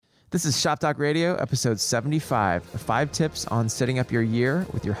This is Shop Talk Radio, episode 75, 5 tips on setting up your year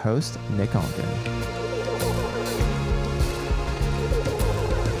with your host, Nick Onken.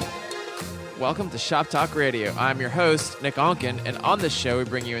 Welcome to Shop Talk Radio. I'm your host, Nick Onken, and on this show, we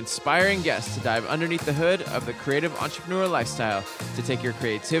bring you inspiring guests to dive underneath the hood of the creative entrepreneur lifestyle to take your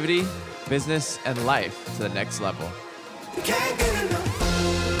creativity, business, and life to the next level.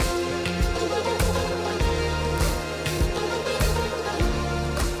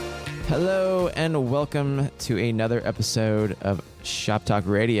 Hello and welcome to another episode of Shop Talk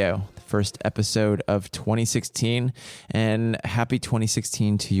Radio, the first episode of 2016, and happy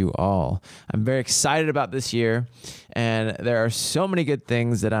 2016 to you all. I'm very excited about this year, and there are so many good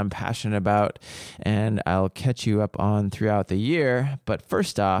things that I'm passionate about, and I'll catch you up on throughout the year. But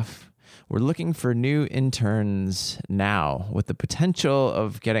first off, we're looking for new interns now with the potential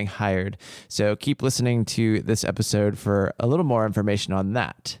of getting hired. So keep listening to this episode for a little more information on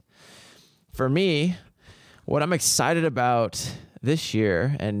that. For me, what I'm excited about this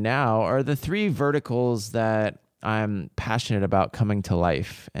year and now are the 3 verticals that I'm passionate about coming to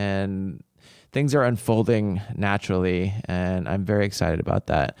life. And things are unfolding naturally, and I'm very excited about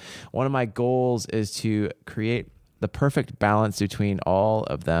that. One of my goals is to create the perfect balance between all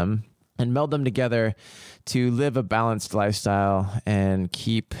of them and meld them together to live a balanced lifestyle and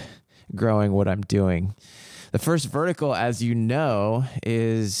keep growing what I'm doing. The first vertical, as you know,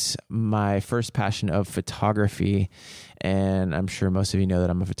 is my first passion of photography, and I'm sure most of you know that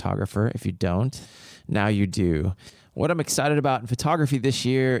I'm a photographer. If you don't, now you do. What I'm excited about in photography this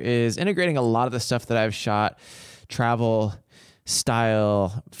year is integrating a lot of the stuff that I've shot, travel,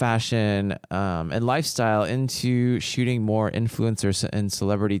 style, fashion, and lifestyle into shooting more influencers and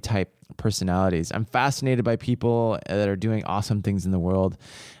celebrity type personalities. I'm fascinated by people that are doing awesome things in the world,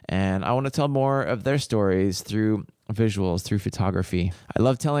 and I want to tell more of their stories through visuals, through photography. I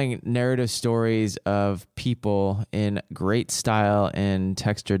love telling narrative stories of people in great style and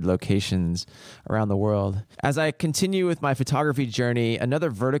textured locations around the world. As I continue with my photography journey, another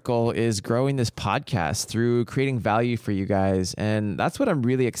vertical is growing this podcast through creating value for you guys. And that's what I'm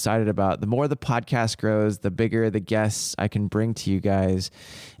really excited about. The more the podcast grows, the bigger the guests I can bring to you guys.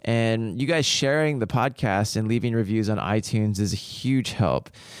 And you guys sharing the podcast and leaving reviews on iTunes is a huge help.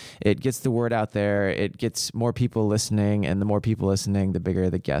 It gets the word out there. It gets more people listening, and the more people listening, the bigger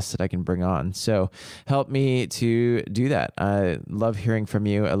the guests that I can bring on. So help me to do that. I love hearing from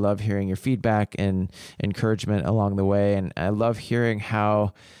you. I love hearing your feedback and encouragement along the way. And I love hearing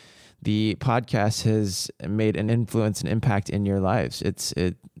how the podcast has made an influence and impact in your lives.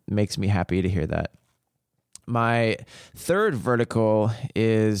 It makes me happy to hear that. My third vertical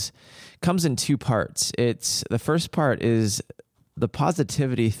comes in 2 parts. The first part is the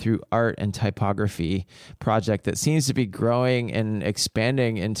positivity through art and typography project that seems to be growing and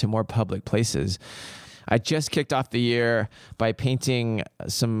expanding into more public places. I just kicked off the year by painting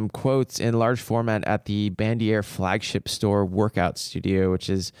some quotes in large format at the Bandier flagship store workout studio, which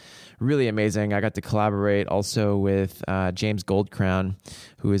is really amazing. I got to collaborate also with James Goldcrown,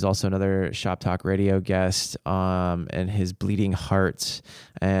 who is also another Shop Talk Radio guest, and his Bleeding Hearts.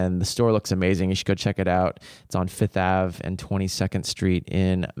 And the store looks amazing. You should go check it out. It's on 5th Ave and 22nd Street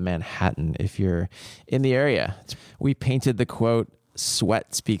in Manhattan if you're in the area. We painted the quote,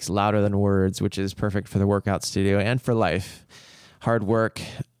 "Sweat speaks louder than words," which is perfect for the workout studio and for life. Hard work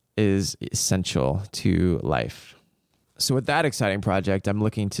is essential to life. So with that exciting project, I'm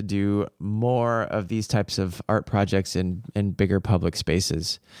looking to do more of these types of art projects in bigger public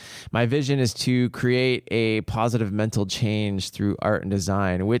spaces. My vision is to create a positive mental change through art and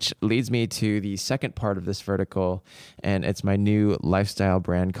design, which leads me to the second part of this vertical, and it's my new lifestyle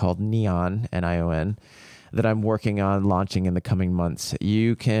brand called Neon, Nion, that I'm working on launching in the coming months.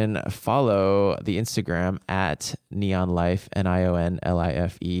 You can follow the Instagram at Neon Life,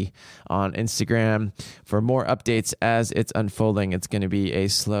 NIONLIFE, on Instagram for more updates as it's unfolding. It's going to be a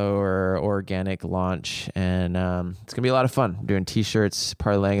slower, organic launch, and it's going to be a lot of fun. I'm doing t-shirts,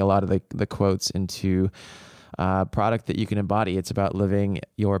 parlaying a lot of the quotes into product that you can embody. It's about living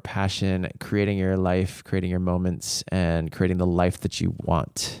your passion, creating your life, creating your moments, and creating the life that you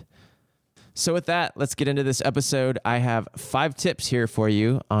want. So with that, let's get into this episode. I have 5 tips here for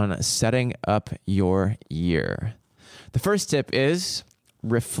you on setting up your year. The first tip is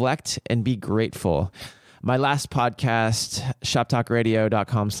reflect and be grateful. My last podcast,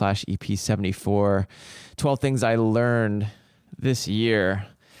 shoptalkradio.com/EP74, 12 things I learned this year.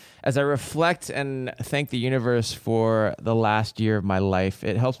 As I reflect and thank the universe for the last year of my life,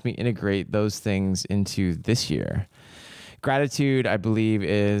 it helps me integrate those things into this year. Gratitude, I believe,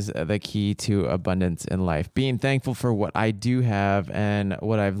 is the key to abundance in life. Being thankful for what I do have and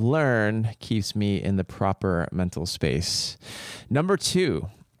what I've learned keeps me in the proper mental space. Number 2,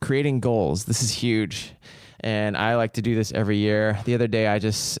 creating goals. This is huge. And I like to do this every year. The other day, I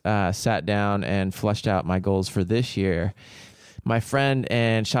just sat down and fleshed out my goals for this year. My friend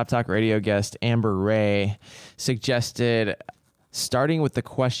and Shop Talk Radio guest, Amber Ray, suggested starting with the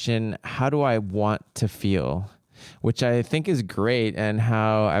question, how do I want to feel? Which I think is great, and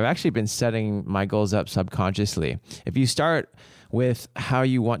how I've actually been setting my goals up subconsciously. If you start with how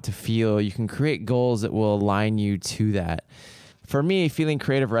you want to feel, you can create goals that will align you to that. For me, feeling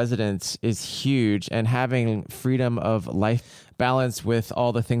creative resonance is huge, and having freedom of life balance with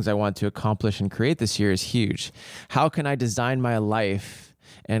all the things I want to accomplish and create this year is huge. How can I design my life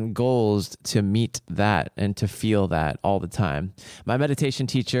and goals to meet that and to feel that all the time? My meditation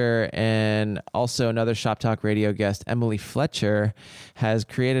teacher and also another Shop Talk Radio guest, Emily Fletcher, has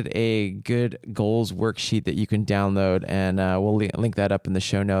created a good goals worksheet that you can download, and we'll link that up in the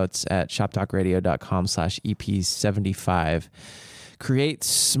show notes at shoptalkradio.com/EP75. Create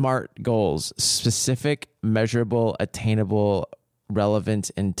SMART goals: specific, measurable, attainable,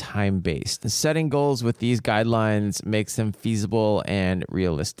 relevant, and time-based. Setting goals with these guidelines makes them feasible and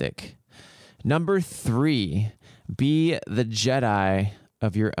realistic. Number 3, be the Jedi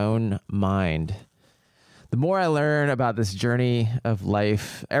of your own mind. The more I learn about this journey of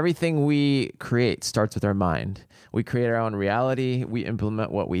life, everything we create starts with our mind. We create our own reality, we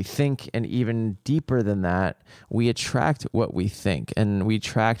implement what we think, and even deeper than that, we attract what we think, and we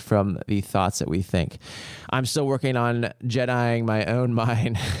attract from the thoughts that we think. I'm still working on Jediing my own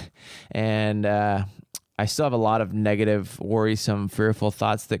mind, and I still have a lot of negative, worrisome, fearful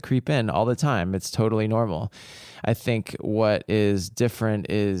thoughts that creep in all the time. It's totally normal. I think what is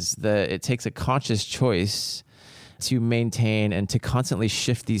different is that it takes a conscious choice to maintain and to constantly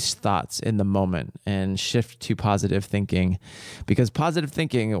shift these thoughts in the moment and shift to positive thinking, because positive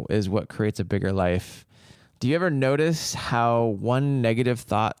thinking is what creates a bigger life. Do you ever notice how one negative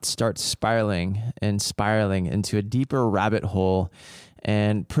thought starts spiraling into a deeper rabbit hole?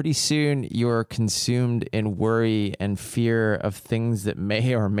 And pretty soon you're consumed in worry and fear of things that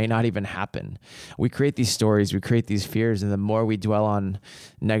may or may not even happen. We create these stories, we create these fears, and the more we dwell on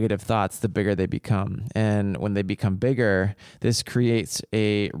negative thoughts, the bigger they become. And when they become bigger, this creates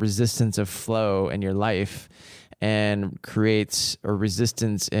a resistance of flow in your life and creates a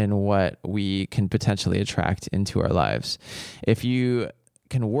resistance in what we can potentially attract into our lives. If you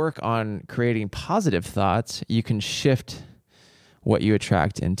can work on creating positive thoughts, you can shift what you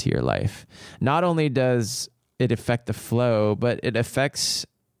attract into your life. Not only does it affect the flow, but it affects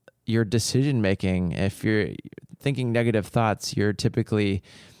your decision making. If you're thinking negative thoughts, you're typically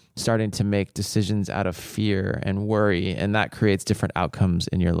starting to make decisions out of fear and worry, and that creates different outcomes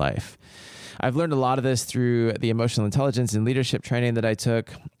in your life. I've learned a lot of this through the emotional intelligence and leadership training that I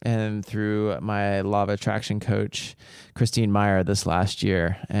took, and through my law of attraction coach, Christine Meyer, this last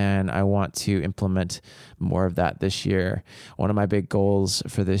year. And I want to implement more of that this year. One of my big goals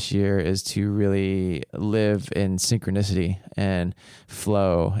for this year is to really live in synchronicity and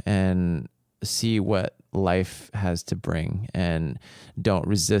flow and see what life has to bring, and don't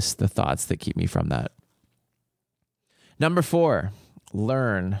resist the thoughts that keep me from that. Number 4,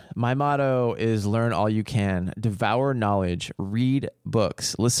 learn. My motto is learn all you can, devour knowledge, read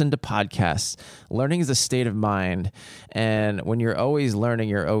books, listen to podcasts. Learning is a state of mind. And when you're always learning,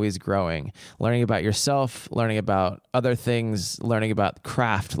 you're always growing. Learning about yourself, learning about other things, learning about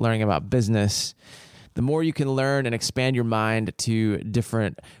craft, learning about business. The more you can learn and expand your mind to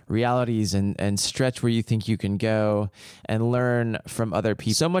different realities and stretch where you think you can go and learn from other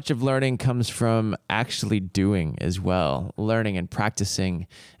people. So much of learning comes from actually doing as well, learning and practicing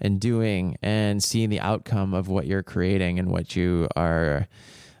and doing and seeing the outcome of what you're creating and what you are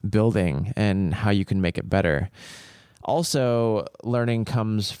building and how you can make it better. Also, learning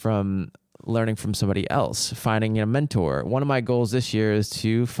comes from learning from somebody else, finding a mentor. One of my goals this year is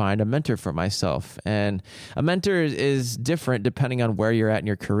to find a mentor for myself. And a mentor is different depending on where you're at in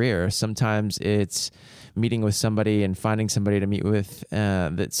your career. Sometimes it's meeting with somebody and finding somebody to meet with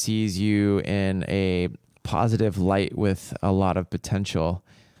that sees you in a positive light with a lot of potential.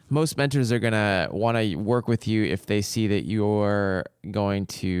 Most mentors are going to want to work with you if they see that you're going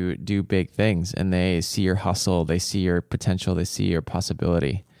to do big things and they see your hustle, they see your potential, they see your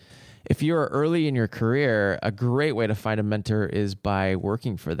possibility. If you are early in your career, a great way to find a mentor is by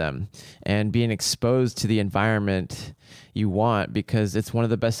working for them and being exposed to the environment you want, because it's one of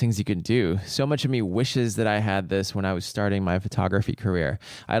the best things you can do. So much of me wishes that I had this when I was starting my photography career.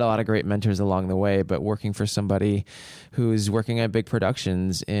 I had a lot of great mentors along the way, but working for somebody who's working at big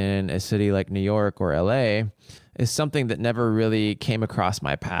productions in a city like New York or LA is something that never really came across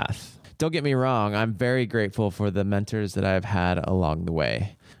my path. Don't get me wrong, I'm very grateful for the mentors that I've had along the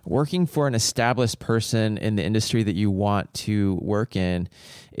way. Working for an established person in the industry that you want to work in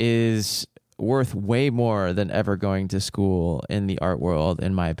is worth way more than ever going to school in the art world,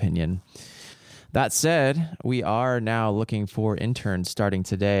 in my opinion. That said, we are now looking for interns starting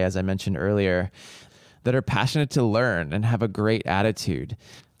today, as I mentioned earlier, that are passionate to learn and have a great attitude.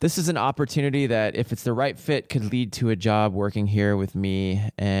 This is an opportunity that, if it's the right fit, could lead to a job working here with me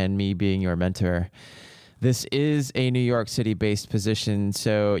and me being your mentor. This is a New York City-based position,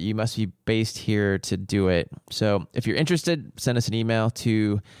 so you must be based here to do it. So if you're interested, send us an email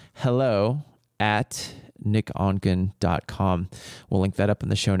to hello@nickonken.com. We'll link that up in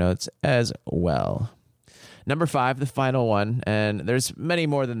the show notes as well. Number 5, the final one, and there's many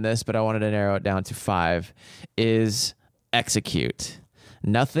more than this, but I wanted to narrow it down to 5, is execute.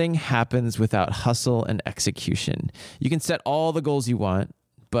 Nothing happens without hustle and execution. You can set all the goals you want,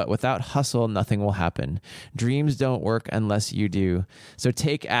 but without hustle, nothing will happen. Dreams don't work unless you do. So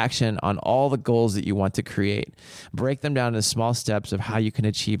take action on all the goals that you want to create. Break them down into small steps of how you can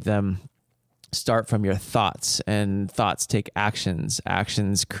achieve them. Start from your thoughts, and thoughts take actions.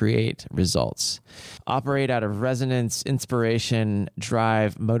 Actions create results. Operate out of resonance, inspiration,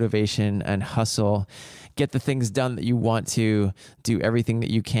 drive, motivation, and hustle. Get the things done that you want to. Do everything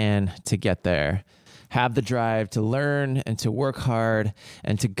that you can to get there. Have the drive to learn and to work hard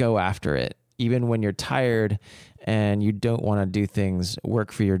and to go after it. Even when you're tired and you don't want to do things,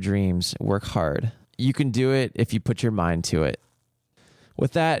 work for your dreams, work hard. You can do it if you put your mind to it.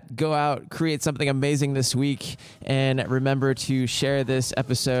 With that, go out, create something amazing this week, and remember to share this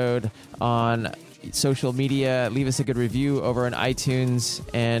episode on social media. Leave us a good review over on iTunes.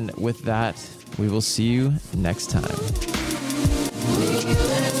 And with that, we will see you next time.